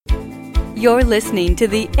You're listening to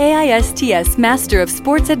the AISTS Master of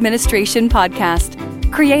Sports Administration podcast,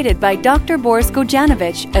 created by Dr. Boris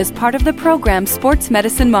Gojanovic as part of the program's Sports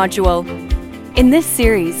Medicine module. In this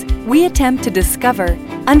series, we attempt to discover,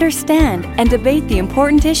 understand, and debate the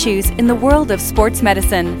important issues in the world of sports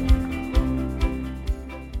medicine.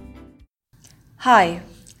 Hi,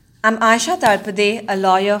 I'm Aisha Tarpade, a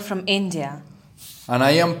lawyer from India. And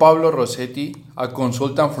I am Pablo Rossetti, a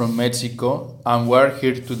consultant from Mexico, and we're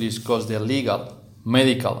here to discuss the legal,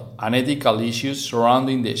 medical, and ethical issues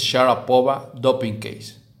surrounding the Sharapova doping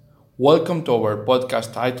case. Welcome to our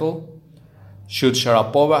podcast titled, Should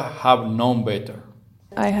Sharapova Have Known Better?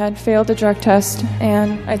 I had failed a drug test,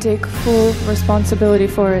 and I take full responsibility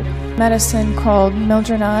for it. Medicine called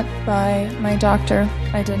Mildronat by my doctor,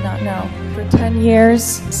 I did not know. For 10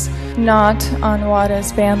 years, not on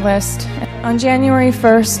WADA's ban list. On January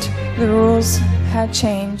 1st, the rules had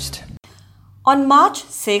changed. On March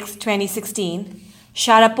 6, 2016,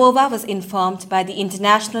 Sharapova was informed by the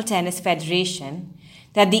International Tennis Federation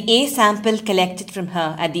that the A sample collected from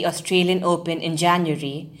her at the Australian Open in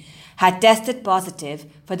January had tested positive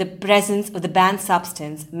for the presence of the banned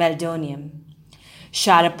substance meldonium.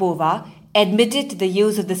 Sharapova admitted to the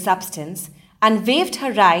use of the substance and waived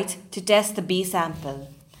her right to test the B sample.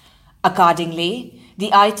 Accordingly, the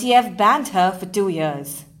ITF banned her for 2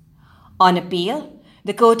 years. On appeal,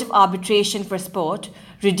 the Court of Arbitration for Sport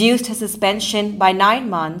reduced her suspension by 9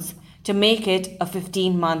 months to make it a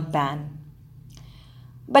 15-month ban.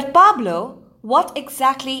 But Pablo, what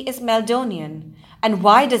exactly is meldonium, and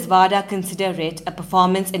why does WADA consider it a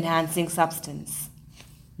performance-enhancing substance?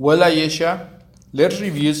 Well, Ayesha, let's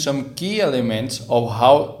review some key elements of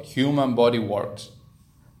how human body works.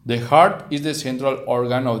 The heart is the central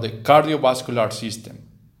organ of the cardiovascular system.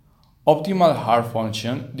 Optimal heart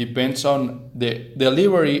function depends on the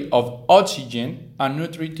delivery of oxygen and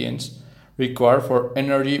nutrients required for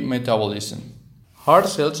energy metabolism. Heart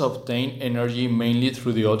cells obtain energy mainly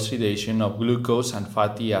through the oxidation of glucose and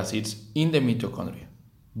fatty acids in the mitochondria.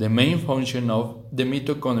 The main function of the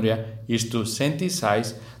mitochondria is to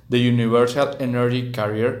synthesize the universal energy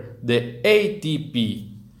carrier, the ATP.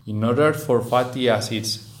 In order for fatty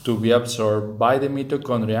acids to be absorbed by the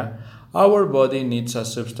mitochondria, our body needs a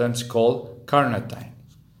substance called carnitine.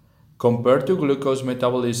 Compared to glucose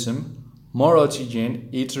metabolism, more oxygen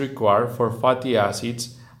is required for fatty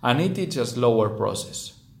acids, and it is a slower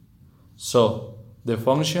process. So, the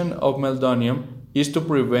function of meldonium is to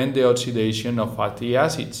prevent the oxidation of fatty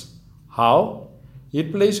acids. How?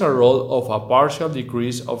 It plays a role of a partial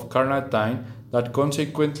decrease of carnitine that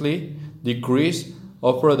consequently decrease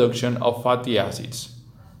of production of fatty acids.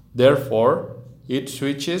 Therefore, it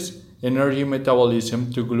switches energy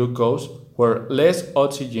metabolism to glucose where less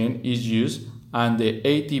oxygen is used and the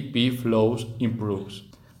ATP flows improves.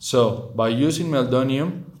 So, by using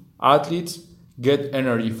meldonium, athletes get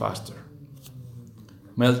energy faster.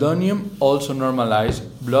 Meldonium also normalizes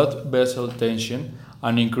blood vessel tension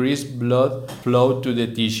and increases blood flow to the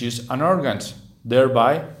tissues and organs,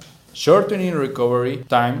 thereby shortening recovery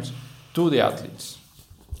times to the athletes.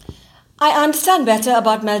 I understand better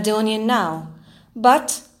about meldonium now,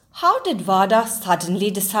 but how did WADA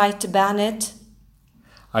suddenly decide to ban it?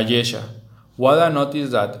 Ayesha, WADA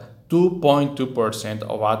noticed that 2.2%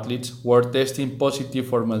 of athletes were testing positive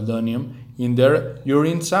for meldonium in their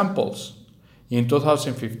urine samples. In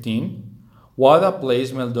 2015, WADA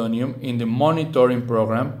placed meldonium in the monitoring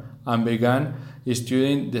program and began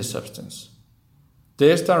studying the substance.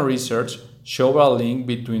 Tests and research show a link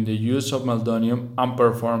between the use of meldonium and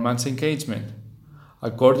performance engagement.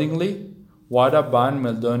 Accordingly, WADA banned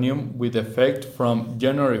meldonium with effect from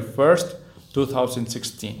January 1st,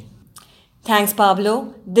 2016. Thanks,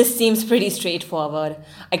 Pablo. This seems pretty straightforward.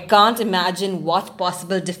 I can't imagine what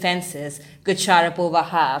possible defenses could Sharapova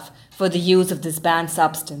have for the use of this banned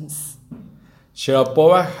substance.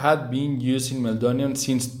 Sharapova had been using meldonium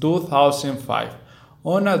since 2005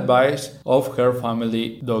 on advice of her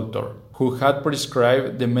family doctor, who had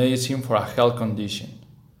prescribed the medicine for a health condition.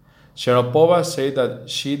 Sharapova said that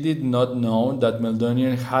she did not know that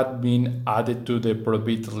meldonium had been added to the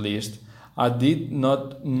prohibited list and did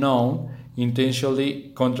not know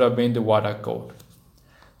intentionally contravened the WADA code.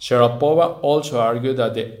 Sharapova also argued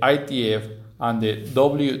that the ITF and the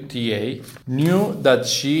WTA knew that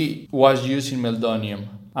she was using meldonium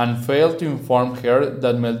and failed to inform her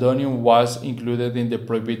that meldonium was included in the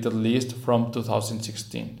prohibited list from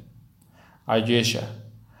 2016. Ayesha,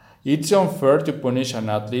 it's unfair to punish an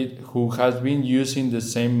athlete who has been using the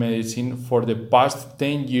same medicine for the past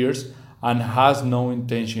 10 years and has no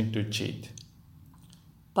intention to cheat.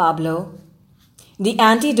 Pablo, The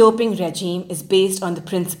anti-doping regime is based on the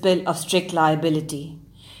principle of strict liability.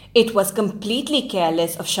 It was completely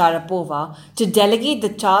careless of Sharapova to delegate the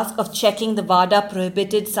task of checking the WADA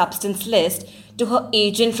prohibited substance list to her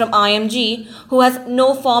agent from IMG, who has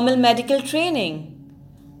no formal medical training.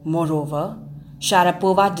 Moreover,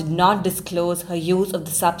 Sharapova did not disclose her use of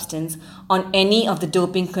the substance on any of the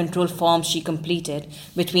doping control forms she completed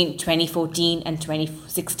between 2014 and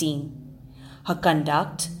 2016. Her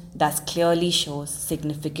conduct thus clearly shows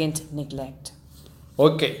significant neglect.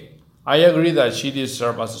 Okay, I agree that she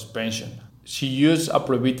deserves a suspension. She used a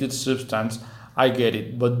prohibited substance, I get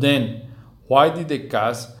it, but then why did the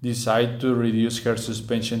CAS decide to reduce her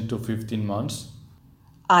suspension to 15 months?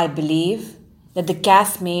 I believe that the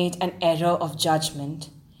CAS made an error of judgment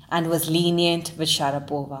and was lenient with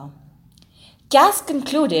Sharapova. CAS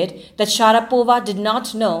concluded that Sharapova did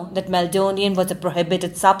not know that meldonium was a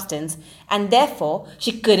prohibited substance and therefore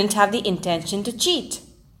she couldn't have the intention to cheat.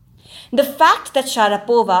 The fact that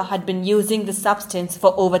Sharapova had been using the substance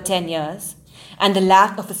for over 10 years and the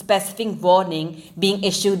lack of a specific warning being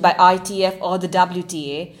issued by ITF or the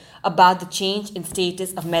WTA about the change in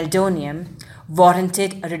status of meldonium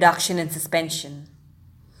warranted a reduction in suspension.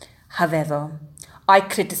 However, I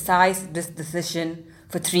criticize this decision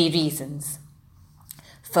for 3 reasons.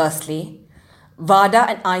 Firstly, WADA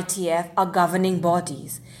and ITF are governing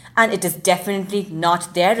bodies, and it is definitely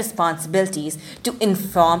not their responsibilities to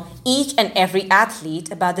inform each and every athlete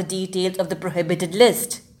about the details of the prohibited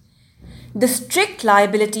list. The strict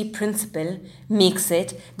liability principle makes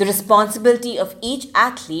it the responsibility of each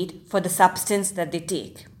athlete for the substance that they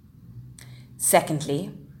take.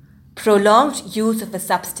 Secondly, prolonged use of a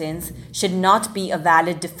substance should not be a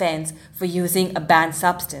valid defense for using a banned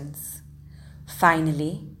substance.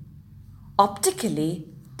 Finally, optically,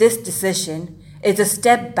 this decision is a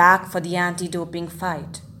step back for the anti-doping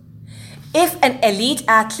fight. If an elite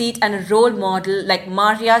athlete and a role model like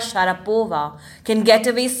Maria Sharapova can get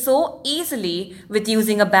away so easily with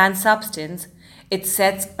using a banned substance, it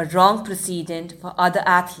sets a wrong precedent for other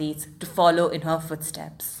athletes to follow in her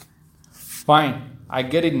footsteps. Fine, I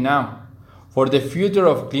get it now. For the future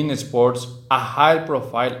of clean sports, a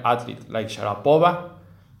high-profile athlete like Sharapova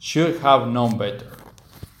should have known better.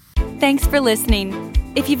 Thanks for listening.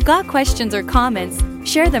 If you've got questions or comments,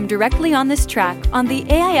 share them directly on this track on the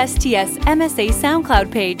AISTS MSA SoundCloud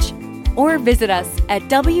page or visit us at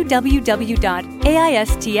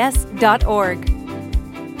www.aists.org.